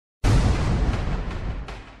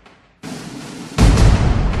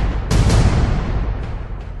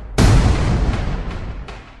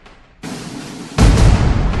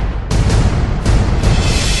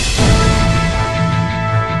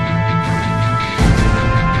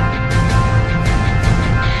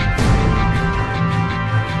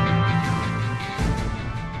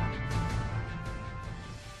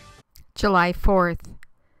July 4th.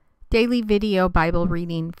 Daily video Bible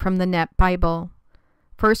reading from the Net Bible.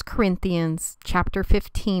 1 Corinthians chapter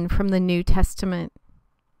 15 from the New Testament.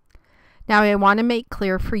 Now I want to make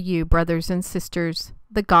clear for you, brothers and sisters,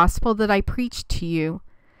 the gospel that I preached to you,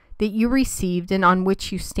 that you received and on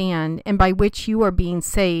which you stand, and by which you are being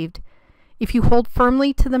saved, if you hold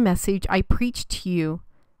firmly to the message I preached to you,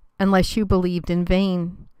 unless you believed in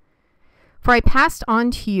vain. For I passed on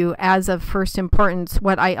to you as of first importance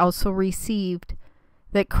what I also received,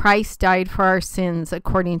 that Christ died for our sins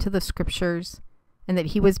according to the Scriptures, and that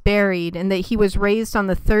he was buried, and that he was raised on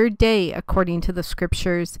the third day according to the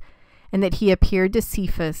Scriptures, and that he appeared to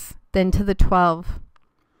Cephas, then to the 12.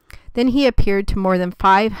 Then he appeared to more than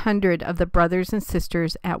 500 of the brothers and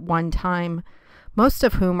sisters at one time, most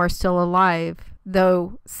of whom are still alive,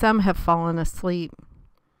 though some have fallen asleep.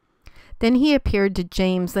 Then he appeared to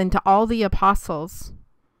James, then to all the apostles.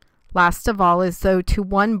 Last of all, as though to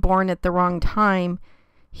one born at the wrong time,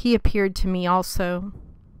 he appeared to me also.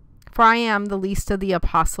 For I am the least of the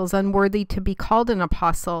apostles, unworthy to be called an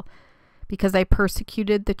apostle, because I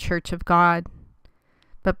persecuted the church of God.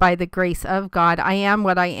 But by the grace of God, I am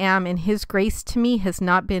what I am, and his grace to me has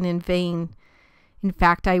not been in vain. In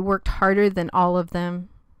fact, I worked harder than all of them.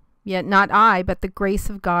 Yet not I, but the grace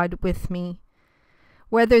of God with me.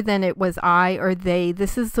 Whether then it was I or they,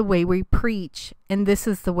 this is the way we preach, and this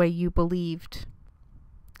is the way you believed.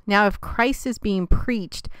 Now if Christ is being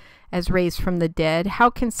preached as raised from the dead, how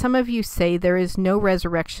can some of you say there is no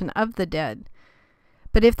resurrection of the dead?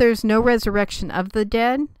 But if there is no resurrection of the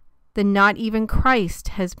dead, then not even Christ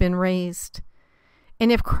has been raised.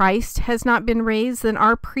 And if Christ has not been raised, then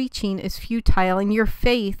our preaching is futile, and your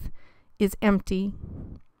faith is empty.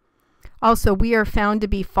 Also, we are found to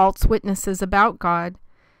be false witnesses about God,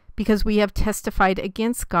 because we have testified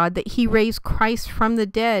against God that he raised Christ from the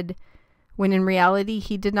dead, when in reality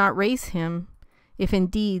he did not raise him, if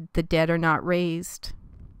indeed the dead are not raised.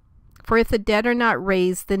 For if the dead are not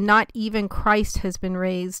raised, then not even Christ has been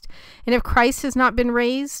raised. And if Christ has not been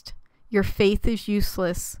raised, your faith is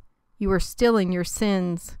useless. You are still in your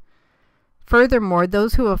sins. Furthermore,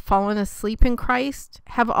 those who have fallen asleep in Christ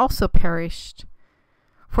have also perished.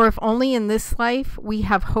 For if only in this life we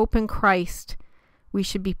have hope in Christ, we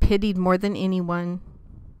should be pitied more than anyone.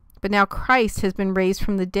 But now Christ has been raised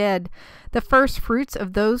from the dead, the first fruits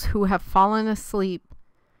of those who have fallen asleep.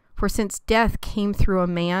 For since death came through a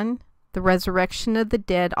man, the resurrection of the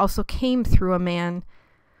dead also came through a man.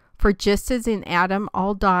 For just as in Adam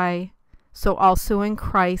all die, so also in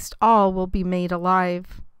Christ all will be made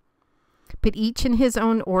alive. But each in his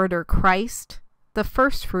own order, Christ, the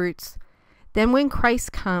first fruits, then when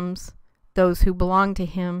Christ comes, those who belong to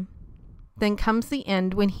him. Then comes the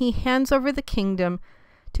end, when he hands over the kingdom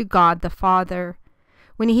to God the Father,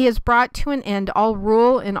 when he has brought to an end all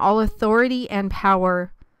rule and all authority and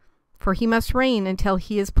power. For he must reign until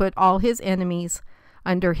he has put all his enemies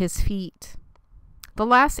under his feet. The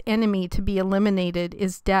last enemy to be eliminated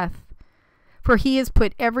is death, for he has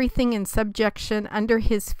put everything in subjection under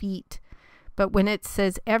his feet. But when it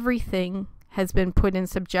says everything has been put in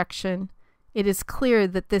subjection, it is clear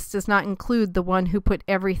that this does not include the one who put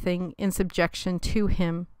everything in subjection to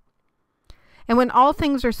him. And when all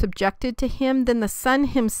things are subjected to him, then the Son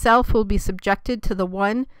himself will be subjected to the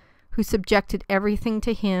one who subjected everything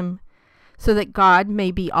to him, so that God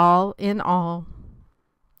may be all in all.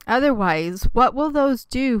 Otherwise, what will those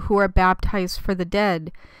do who are baptized for the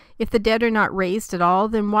dead? If the dead are not raised at all,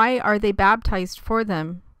 then why are they baptized for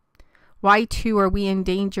them? Why too are we in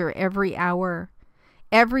danger every hour?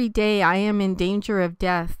 Every day I am in danger of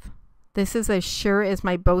death. This is as sure as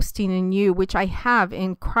my boasting in you, which I have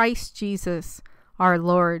in Christ Jesus our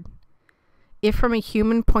Lord. If from a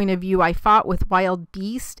human point of view I fought with wild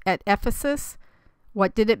beasts at Ephesus,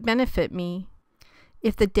 what did it benefit me?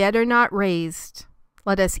 If the dead are not raised,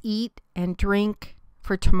 let us eat and drink,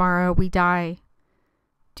 for tomorrow we die.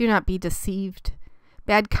 Do not be deceived.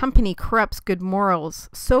 Bad company corrupts good morals.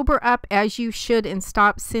 Sober up as you should and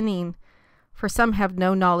stop sinning, for some have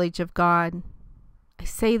no knowledge of God. I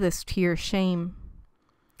say this to your shame.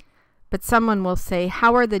 But someone will say,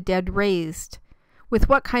 how are the dead raised? With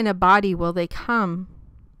what kind of body will they come?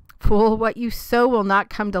 Fool, what you sow will not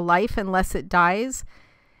come to life unless it dies.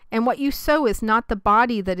 And what you sow is not the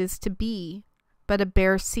body that is to be, but a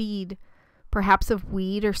bare seed, perhaps of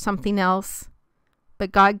wheat or something else.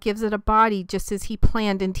 But God gives it a body just as he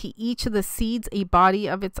planned, and to each of the seeds a body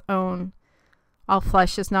of its own. All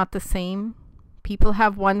flesh is not the same. People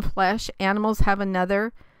have one flesh, animals have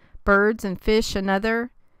another, birds and fish another,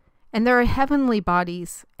 and there are heavenly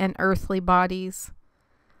bodies and earthly bodies.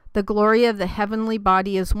 The glory of the heavenly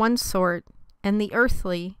body is one sort, and the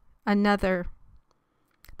earthly another.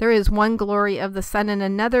 There is one glory of the sun, and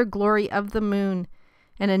another glory of the moon,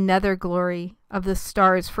 and another glory of the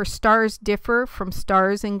stars, for stars differ from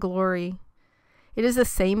stars in glory. It is the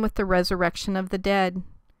same with the resurrection of the dead.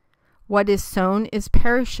 What is sown is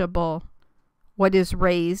perishable. What is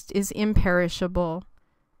raised is imperishable.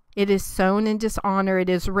 It is sown in dishonor. It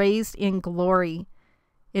is raised in glory.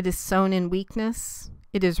 It is sown in weakness.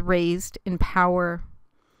 It is raised in power.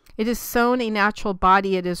 It is sown a natural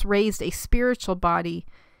body. It is raised a spiritual body.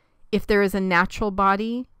 If there is a natural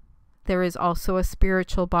body, there is also a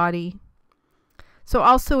spiritual body. So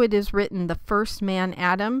also it is written, the first man,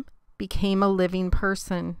 Adam, became a living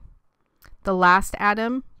person. The last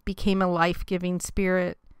Adam became a life-giving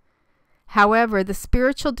spirit. However, the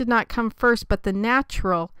spiritual did not come first, but the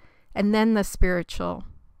natural, and then the spiritual.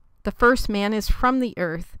 The first man is from the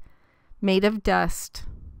earth, made of dust.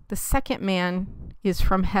 The second man is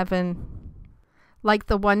from heaven. Like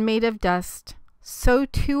the one made of dust, so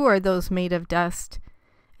too are those made of dust.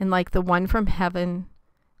 And like the one from heaven,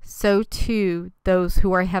 so too those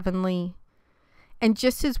who are heavenly. And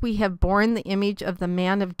just as we have borne the image of the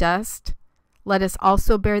man of dust, let us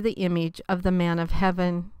also bear the image of the man of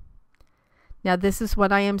heaven. Now this is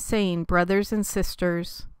what I am saying, brothers and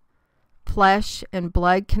sisters. Flesh and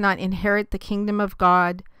blood cannot inherit the kingdom of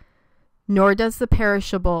God, nor does the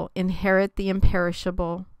perishable inherit the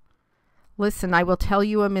imperishable. Listen, I will tell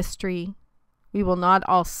you a mystery. We will not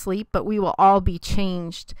all sleep, but we will all be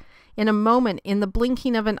changed. In a moment, in the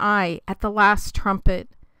blinking of an eye, at the last trumpet.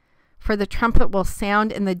 For the trumpet will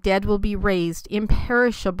sound, and the dead will be raised,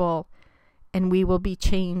 imperishable, and we will be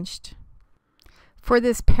changed. For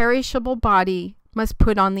this perishable body must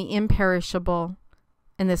put on the imperishable,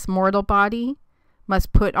 and this mortal body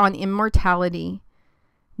must put on immortality.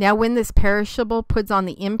 Now when this perishable puts on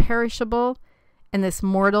the imperishable, and this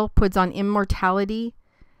mortal puts on immortality,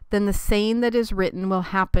 then the saying that is written will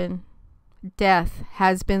happen. Death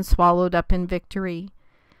has been swallowed up in victory.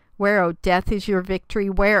 Where, O death, is your victory?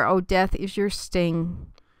 Where, O death, is your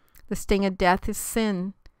sting? The sting of death is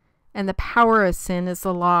sin, and the power of sin is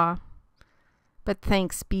the law. But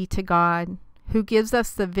thanks be to God, who gives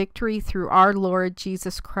us the victory through our Lord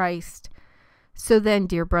Jesus Christ. So then,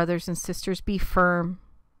 dear brothers and sisters, be firm.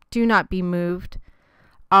 Do not be moved.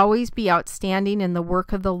 Always be outstanding in the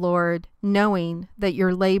work of the Lord, knowing that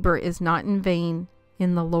your labor is not in vain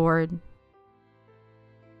in the Lord.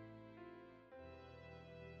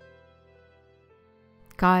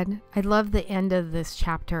 God, I love the end of this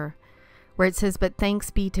chapter where it says, but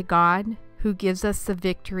thanks be to God who gives us the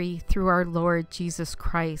victory through our Lord Jesus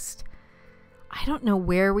Christ. I don't know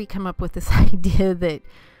where we come up with this idea that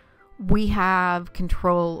we have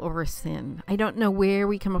control over sin. I don't know where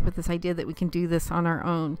we come up with this idea that we can do this on our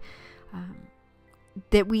own,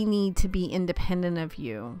 that we need to be independent of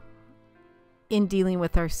you in dealing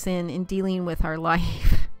with our sin, in dealing with our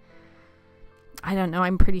life. I don't know.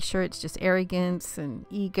 I'm pretty sure it's just arrogance and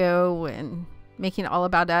ego and making it all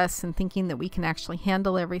about us and thinking that we can actually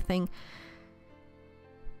handle everything.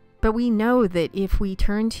 But we know that if we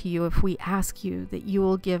turn to you, if we ask you, that you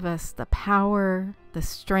will give us the power, the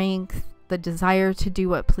strength, the desire to do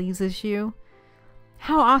what pleases you.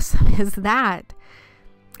 How awesome is that?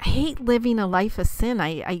 I hate living a life of sin.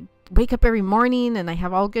 I wake up every morning and I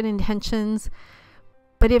have all good intentions.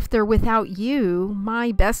 But if they're without you,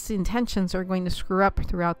 my best intentions are going to screw up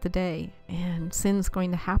throughout the day and sin's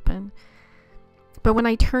going to happen. But when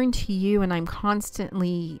I turn to you and I'm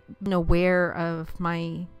constantly aware of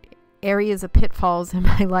my areas of pitfalls in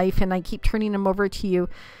my life and I keep turning them over to you,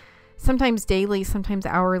 sometimes daily, sometimes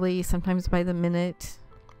hourly, sometimes by the minute,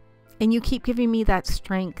 and you keep giving me that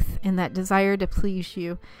strength and that desire to please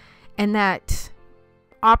you and that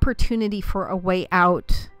opportunity for a way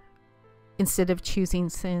out instead of choosing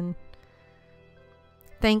sin.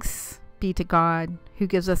 Thanks be to God who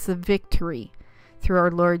gives us the victory through our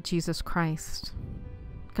Lord Jesus Christ.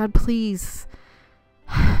 God, please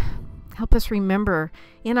help us remember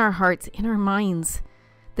in our hearts, in our minds,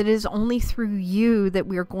 that it is only through you that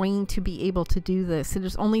we are going to be able to do this. It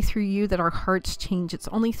is only through you that our hearts change. It's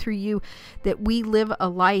only through you that we live a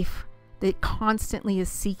life that constantly is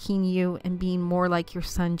seeking you and being more like your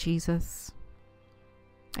Son, Jesus.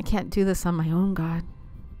 I can't do this on my own, God.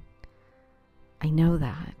 I know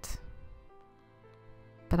that.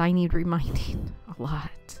 But I need reminding a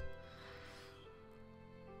lot.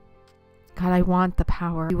 God, I want the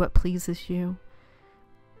power to do what pleases you.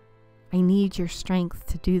 I need your strength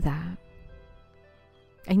to do that.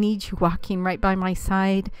 I need you walking right by my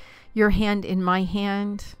side, your hand in my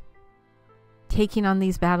hand, taking on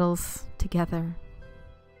these battles together.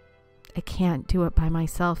 I can't do it by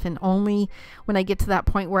myself. And only when I get to that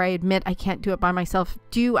point where I admit I can't do it by myself,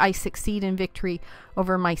 do I succeed in victory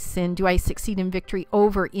over my sin? Do I succeed in victory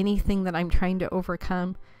over anything that I'm trying to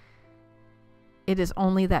overcome? It is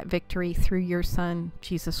only that victory through your Son,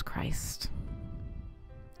 Jesus Christ.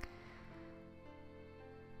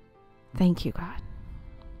 Thank you, God.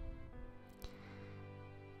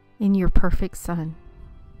 In your perfect Son,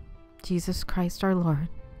 Jesus Christ our Lord.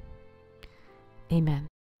 Amen.